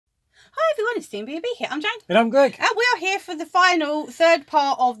everyone, it's Team B&B here. I'm Jane. And I'm Greg. And we are here for the final, third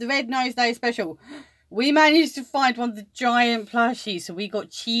part of the Red Nose Day special. We managed to find one of the giant plushies. So we got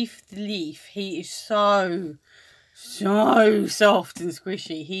Chief the Leaf. He is so soft and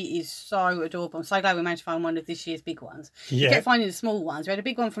squishy. He is so adorable. I'm so glad we managed to find one of this year's big ones. Yeah. We kept finding the small ones. We had a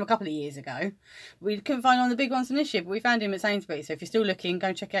big one from a couple of years ago. We couldn't find one of the big ones from this year, but we found him at Sainsbury's. So if you're still looking, go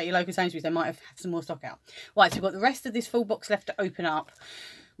and check out your local Sainsbury's. They might have some more stock out. Right, so we've got the rest of this full box left to open up.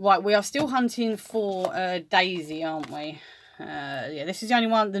 Right, we are still hunting for Daisy, aren't we? Yeah, this is the only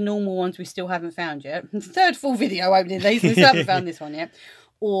one, the normal ones we still haven't found yet. Third full video opening these, we still haven't found this one yet.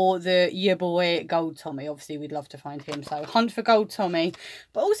 Or the your boy Gold Tommy. Obviously, we'd love to find him. So hunt for Gold Tommy,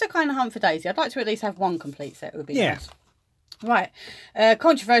 but also kind of hunt for Daisy. I'd like to at least have one complete set. It would be nice. Right,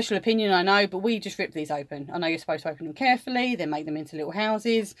 controversial opinion, I know, but we just ripped these open. I know you're supposed to open them carefully, then make them into little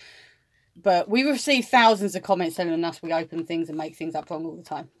houses. But we receive thousands of comments telling us we open things and make things up wrong all the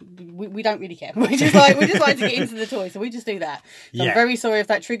time. We don't really care. We just like to get into the toy, so we just do that. So I'm very sorry if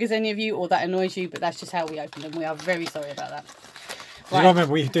that triggers any of you or that annoys you, but that's just how we open them. We are very sorry about that. Right.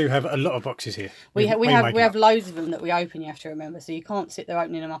 Remember, we do have a lot of boxes here. We have loads of them that we open, you have to remember, so you can't sit there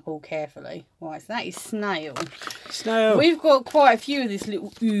opening them up all carefully. Right, so that is Snail. Snail. We've got quite a few of this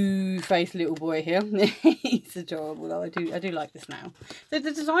little ooh-faced little boy here. He's adorable, though. I do like the Snail. The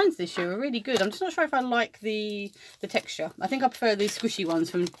designs this year are really good. I'm just not sure if I like the texture. I think I prefer the squishy ones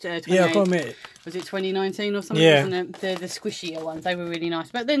from 2018. Yeah, I've got to admit. Was it 2019 or something? Yeah. Wasn't it? The squishier ones, they were really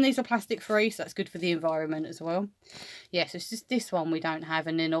nice. But then these are plastic free, so that's good for the environment as well. Yes, it's just this one we don't have,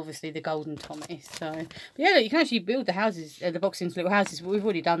 and then obviously the golden Tommy. So, but yeah, look, you can actually build the houses, the boxes into little houses. But we've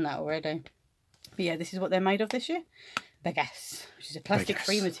already done that already. But yeah, this is what they're made of this year. Bagasse, which is a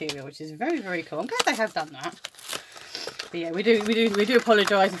plastic-free material, which is very, very cool. I'm glad they have done that. But yeah, we do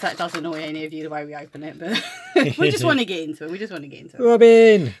apologise if that does annoy any of you the way we open it, but we just want to get into it. We just want to get into it.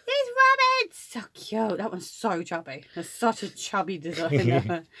 Robin. It's Robin. So cute. That one's so chubby. That's such a chubby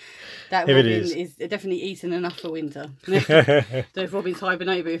design. That Robin is definitely eating enough for winter. Don't know if Robin's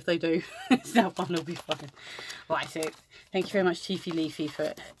hibernate, but if they do, that one will be fine. Right, so thank you very much, Chiefy Leafy,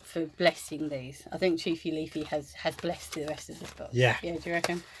 for blessing these. I think Chiefy Leafy has blessed the rest of this box. Yeah. Yeah, do you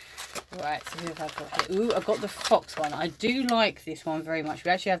reckon? Right, so who have I got here? Ooh, I've got the fox one. I do like this one very much.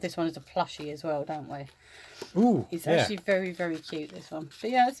 We actually have this one as a plushie as well, don't we? Ooh, it's actually very, very cute, this one. But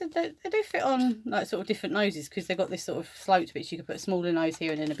yeah, so they do fit on like sort of different noses because they've got this sort of sloped bits. You could put a smaller nose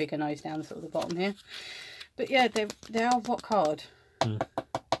here and then a bigger nose down sort of the bottom here. But yeah, they are rock hard.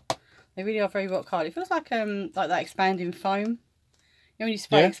 They really are very rock hard. It feels like that expanding foam. You know, when you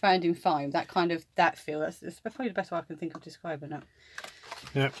spray expanding foam, that feel. That's probably the best way I can think of describing it.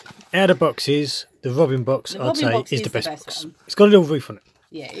 Yeah. Out of boxes, the Robin box, I'd say, is the best box. One. It's got a little roof on it.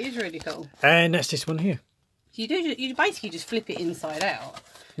 Yeah, it is really cool. And that's this one here. You basically just flip it inside out.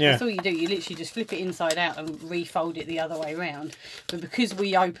 Yeah. That's all you do. You literally just flip it inside out and refold it the other way around. But because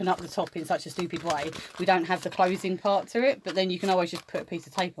we open up the top in such a stupid way, we don't have the closing part to it. But then you can always just put a piece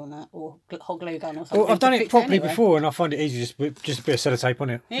of tape on that or hot glue gun or something. Well, I've done it properly before, and I find it easy just a bit of sellotape on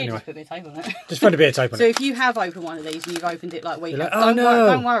it. Yeah, anyway. just put a bit of tape on it. Just find a bit of tape on it. So if you have opened one of these and you've opened it like we have, like, oh,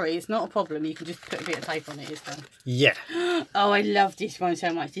 don't worry, it's not a problem. You can just put a bit of tape on it. It's done. Yeah. Oh, I love this one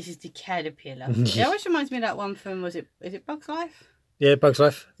so much. This is the caterpillar. It always reminds me of that one from, is it Bug's Life? Yeah, Bug's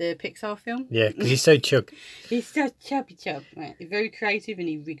Life. The Pixar film. Yeah, because he's so chug. He's so chubby. Right. He's very creative and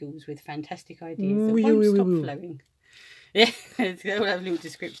he wriggles with fantastic ideas that won't stop flowing. Yeah, they all have little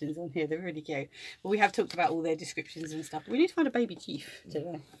descriptions on here. They're really cute. But we have talked about all their descriptions and stuff. We need to find a baby Chief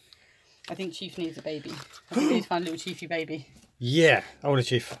today. I think Chief needs a baby. I think we need to find a little Chiefy baby. Yeah, I want a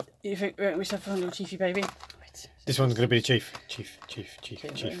Chief. You think we should find a little Chiefy baby? Right. This one's going to be the Chief.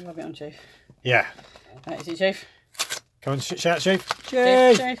 Chief. Rub it on Chief. Yeah. Right, is it Chief? Come on, shout, Chief.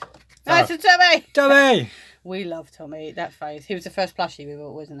 Chief. That's a Tommy! Tommy! We love Tommy, that face. He was the first plushie we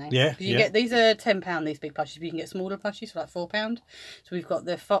bought, wasn't he? Yeah. You get these are £10, these big plushies, but you can get smaller plushies for like £4. So we've got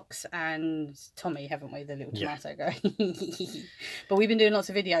the fox and Tommy, haven't we? The little tomato guy. But we've been doing lots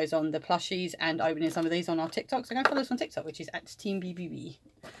of videos on the plushies and opening some of these on our TikTok. So go and follow us on TikTok, which is @TeamBBB. We've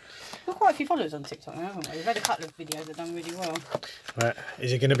got quite a few followers on TikTok now, haven't we? We've had a couple of videos that have done really well. Right,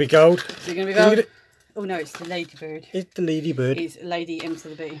 is it going to be gold? Is it going to be gold? Oh no, it's the ladybird. It's the ladybird. It's Lady M to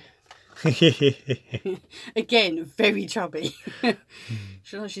the B. Again, very chubby.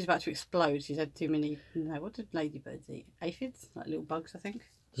 She looks like she's about to explode. She's had too many. No, what did ladybirds eat? Aphids, like little bugs, I think.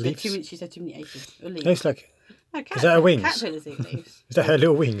 She said too many aphids. Or leaves. Looks like. No, is that her wings? Caterpillars eat leaves. Is that her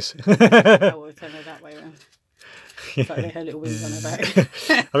little wings? Oh, we'll turn her that way around. It's like her little wings on her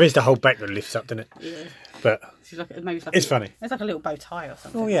back. I mean, it's the whole back that lifts up, doesn't it? Yeah. but maybe it's funny. It's like a little bow tie or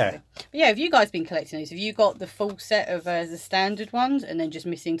something. Oh yeah. Maybe. But yeah, have you guys been collecting these? Have you got the full set of the standard ones and then just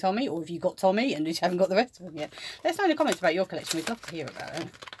missing Tommy, or have you got Tommy and just haven't got the rest of them yet? Let us know in the comments about your collection. We'd love to hear about it.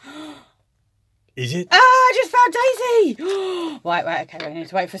 Is it? Ah, I just found Daisy! Right, okay, we need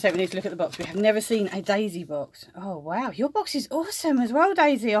to wait for a second. We need to look at the box. We have never seen a Daisy box. Oh, wow. Your box is awesome as well,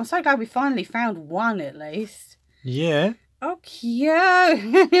 Daisy. I'm so glad we finally found one at least. Yeah. Oh,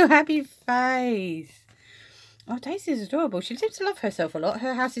 cute. Your happy face. Oh, Daisy is adorable. She seems to love herself a lot.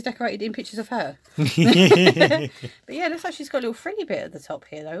 Her house is decorated in pictures of her. But yeah, looks like she's got a little frilly bit at the top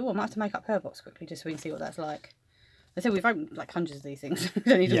here, though. I might have to make up her box quickly just so we can see what that's like. I said we've opened like hundreds of these things. We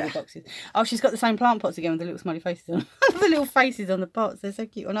don't need all the boxes. Oh, she's got the same plant pots again with the little smiley faces on. The little faces on the pots. They're so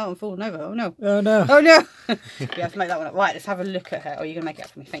cute. Oh no, I'm falling over. Oh no. Oh no. Oh no. We have to make that one up. Right, let's have a look at her. Oh, you're going to make it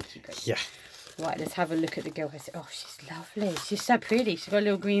up for me. Thank you, Chris. Yeah. Right, let's have a look at the girl. Oh, she's lovely. She's so pretty. She's got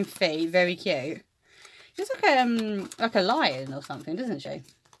little green feet. Very cute. She's like a lion or something, doesn't she?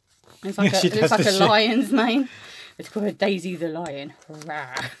 It's like it looks like a lion's mane. Let's call her Daisy the Lion.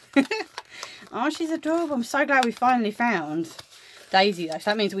 Oh, she's adorable. I'm so glad we finally found Daisy, though. So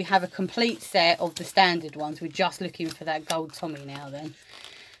that means we have a complete set of the standard ones. We're just looking for that gold Tommy now, then.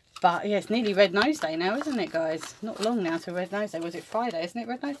 But, yeah, it's nearly Red Nose Day now, isn't it, guys? Not long now to Red Nose Day. Was it Friday? Isn't it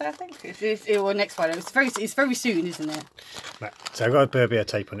Red Nose Day, I think? Or next Friday. It's very soon, isn't it? Right, so I've got a bit of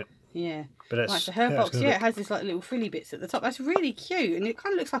tape on it. Yeah. But that's, right, so her box, yeah, it has this like little frilly bits at the top. That's really cute. And it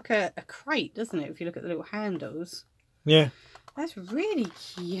kind of looks like a crate, doesn't it? If you look at the little handles. Yeah. That's really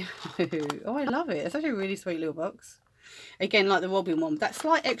cute. Oh, I love it. It's actually a really sweet little box. Again, like the Robin one, that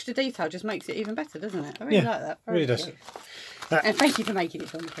slight extra detail just makes it even better, doesn't it? I really like that. Very really does. And thank you for making it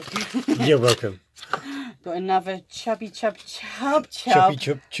for me. You're welcome. Got another chubby chub. Chubby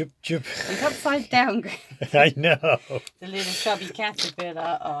chub. He's upside down. I know. The little chubby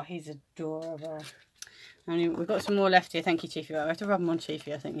caterpillar. Oh, he's adorable. And we've got some more left here. Thank you, Chiefy. We have to rub them on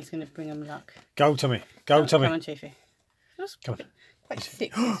Chiefy. I think he's going to bring them luck. Go, Tommy. Go, Tommy. Come on, Chiefy. Come on. Quite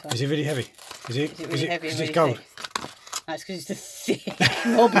thick, this one. Is it really heavy? Is it really heavy? Is it gold? That's because it's a thick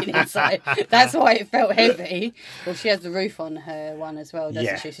robin inside. That's why it felt heavy. Well, she has the roof on her one as well,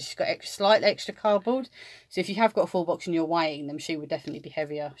 doesn't she? So she's got slight extra cardboard. So if you have got a full box and you're weighing them, she would definitely be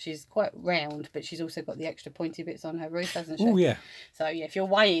heavier. She's quite round, but she's also got the extra pointy bits on her roof, hasn't she? Oh, yeah. So, yeah, if you're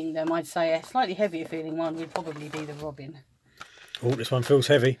weighing them, I'd say a slightly heavier feeling one would probably be the robin. Oh, this one feels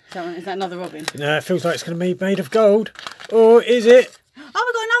heavy. Is that another robin? No, it feels like it's going to be made of gold. Or is it? Oh, we've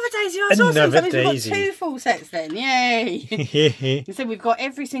got another Daisy. That's awesome. Another We've got Daisy. 2 full sets then. Yay. So we've got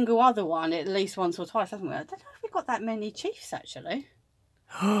every single other one at least once or twice, haven't we? I don't know if we've got that many Chiefs, actually.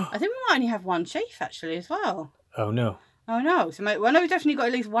 I think we might only have one Chief, actually, as well. Oh, no. Oh, no. So, well, I know we've definitely got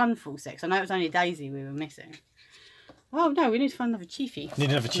at least one full set. I know it was only Daisy we were missing. Oh, no. We need to find another Chiefy. Need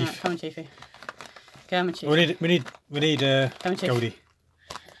another Chief. Right, come on, Chiefy. Come on, Chiefy. We need Goldie.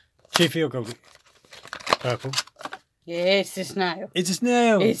 Chiefy or Goldie? Purple. Yeah, it's a snail. It's a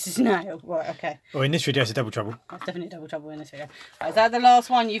snail. It's a snail. Right, okay. Oh, in this video, it's a double trouble. That's definitely double trouble in this video. Right, is that the last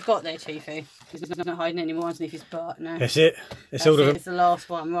one you've got there, Chiefy? He's not hiding anymore underneath his butt, no. That's it. That's all of them. It's the last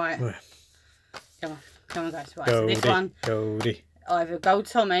one, right. Come on, guys. Right, so this one, Goldie. either Gold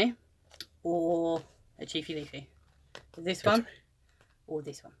Tommy or a Chiefy Leafy. This one or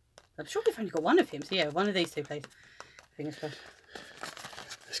this one. I'm sure we've only got one of him, so yeah, one of these two, please. Fingers crossed.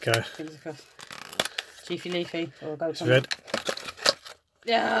 Let's go. Fingers crossed. Chiefy Leafy or Gold It's Tommy. red.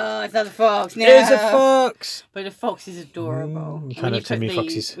 Yeah, it's not a fox. No. It's a fox. But the fox is adorable. You can't have too many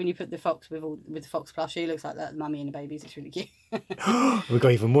foxes. When you put the fox with the fox plushie, it looks like that mummy and the babies. It's really cute. We've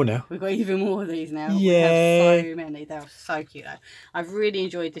got even more now. We've got even more of these now. Yeah. We have so many. They're so cute though. I've really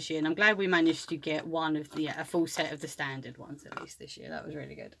enjoyed this year, and I'm glad we managed to get a full set of the standard ones at least this year. That was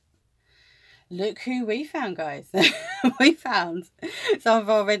really good. Look who we found, guys. We found some of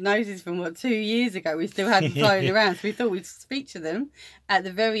our red noses from 2 years ago. We still had them floating around, so we thought we'd feature them at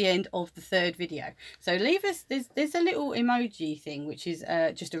the very end of the 3rd video. So leave us, there's a little emoji thing, which is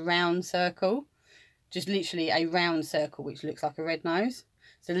just a round circle. Just literally a round circle, which looks like a red nose.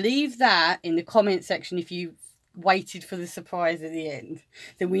 So leave that in the comment section if you waited for the surprise at the end,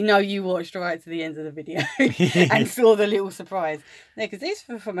 then we know you watched right to the end of the video and saw the little surprise. Yeah, because these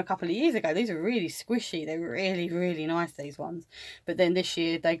were from a couple of years ago. These are really squishy. They're really, really nice, these ones. But then this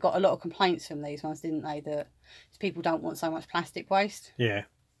year they got a lot of complaints from these ones, didn't they, that people don't want so much plastic waste. Yeah.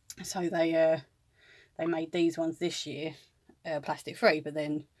 So they made these ones this year plastic free, but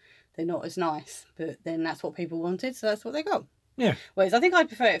then they're not as nice. But then that's what people wanted, so that's what they got. Yeah. Whereas I think I'd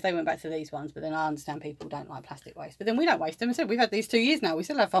prefer it if they went back to these ones, but then I understand people don't like plastic waste. But then we don't waste them. So we've had these 2 years now. We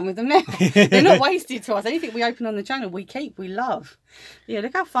still have fun with them now. They're not wasted to us. Anything we open on the channel, we keep, we love. Yeah,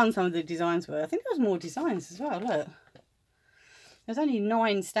 look how fun some of the designs were. I think there was more designs as well, look. There's only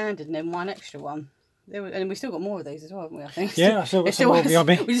 9 standard and then 1 extra one. And we still got more of these as well, haven't we? I think. Yeah, I still got some more behind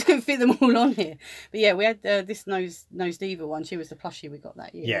me. We just couldn't fit them all on here. But yeah, we had this Nose Diva one. She was the plushie we got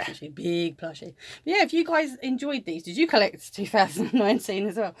that year. Yeah. She? Big plushie. But yeah, if you guys enjoyed these, did you collect 2019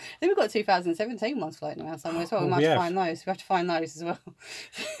 as well? I think we've got 2017 ones floating around somewhere as well. We might have to find those. We have to find those as well.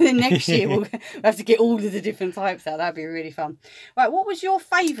 Then next year we'll have to get all of the different types out. That'd be really fun. Right, what was your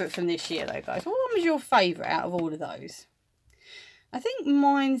favourite from this year though, guys? What one was your favourite out of all of those? I think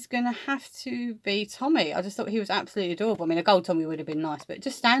mine's going to have to be Tommy. I just thought he was absolutely adorable. I mean, a gold Tommy would have been nice, but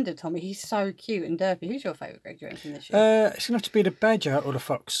just standard Tommy, he's so cute and derpy. Who's your favourite, Greg, from this year? It's going to have to be the badger or the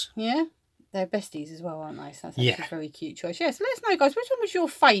fox. Yeah? They're besties as well, aren't they? So that's yeah. a very cute choice. Yeah, so let us know, guys, which one was your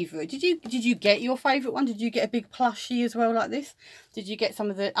favourite? Did you get your favourite one? Did you get a big plushie as well like this? Did you get some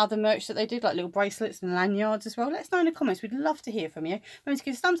of the other merch that they did, like little bracelets and lanyards as well? Let us know in the comments. We'd love to hear from you. Remember to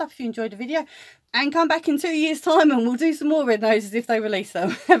give us a thumbs up if you enjoyed the video. And come back in 2 years' time and we'll do some more Red Noses if they release them.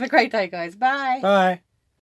 Have a great day, guys. Bye. Bye.